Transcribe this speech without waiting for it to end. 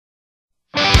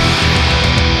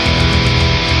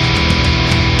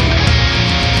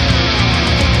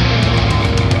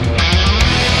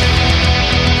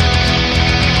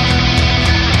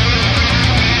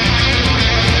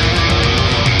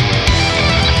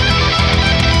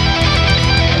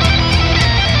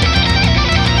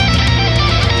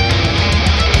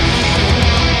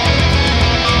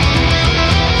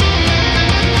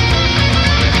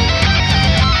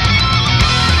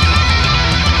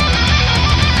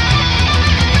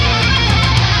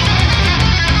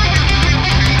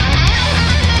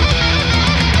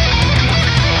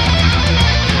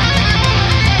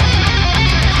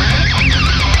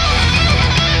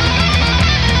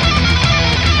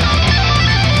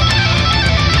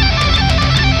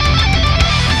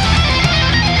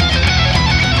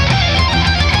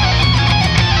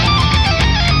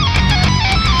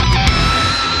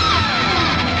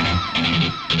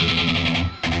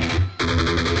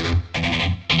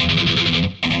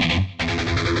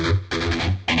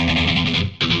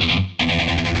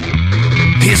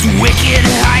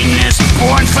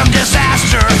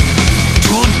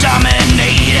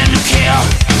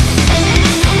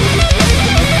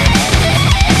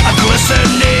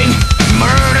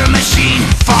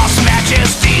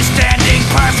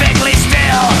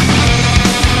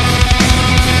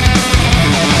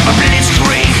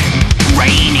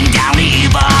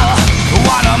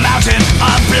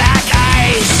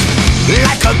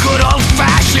like a good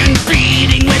old-fashioned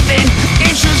beating within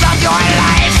inches of your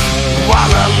life.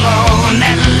 While alone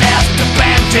and left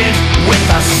abandoned with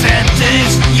a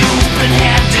sentence you've been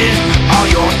handed, all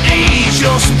your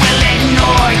angels will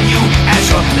ignore you as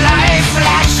your life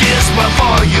flashes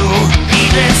before you.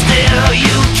 Even still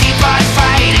you keep on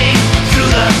fighting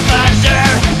through the thunder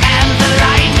and the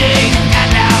lightning, and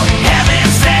now heaven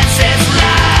sends its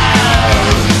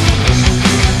love.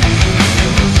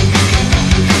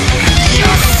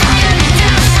 Your sudden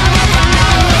death from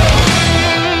above.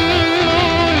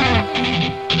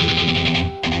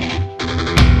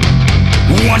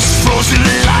 Once frozen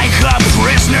like a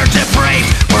prisoner depraved,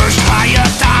 perched high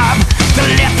atop the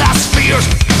lithosphere,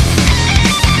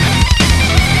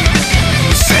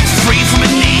 set free from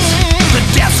beneath the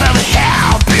depths of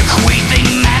hell,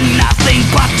 bequeathing man nothing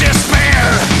but despair.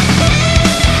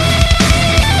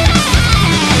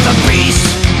 The beast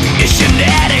is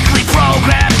genetically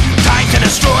programmed, time to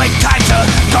destroy, time to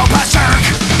go berserk,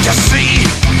 to see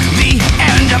the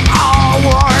end of all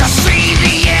war, to see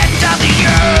the end of the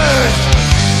earth.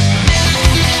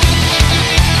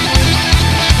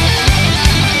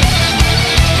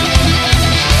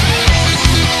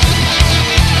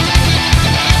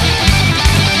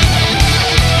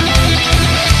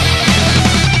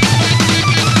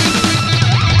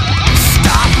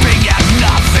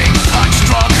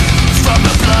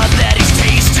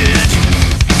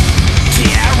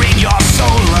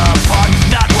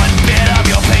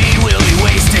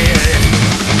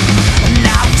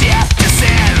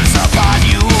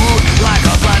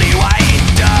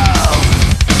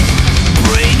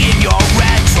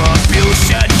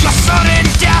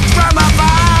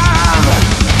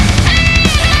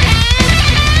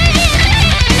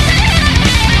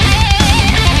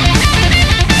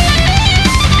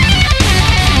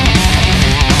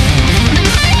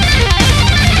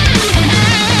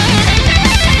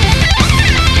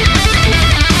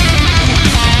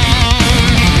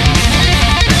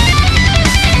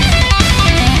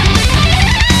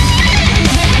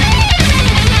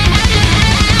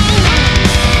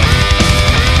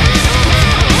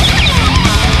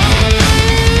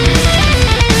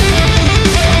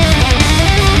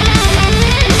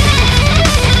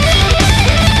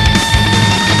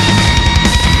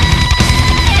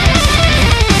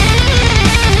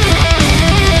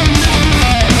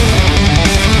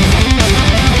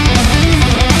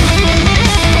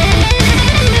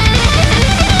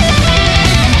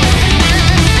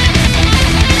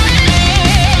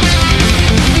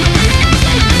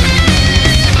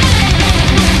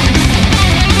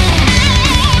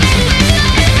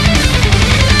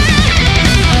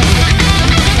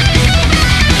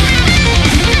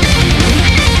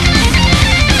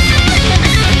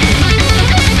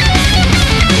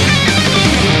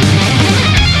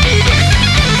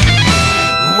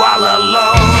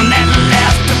 Alone and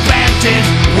left abandoned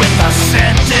with a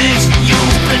sentence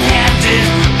you've been handed,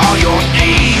 all your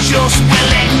angels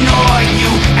will ignore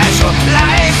you as your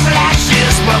life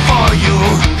flashes before you.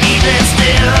 Even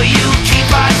still you keep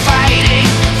on fighting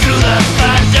through the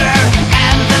thunder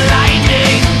and the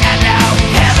lightning, and now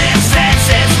heaven sends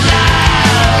its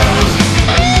love.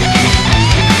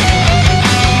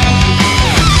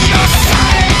 Your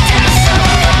sudden death from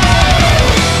above.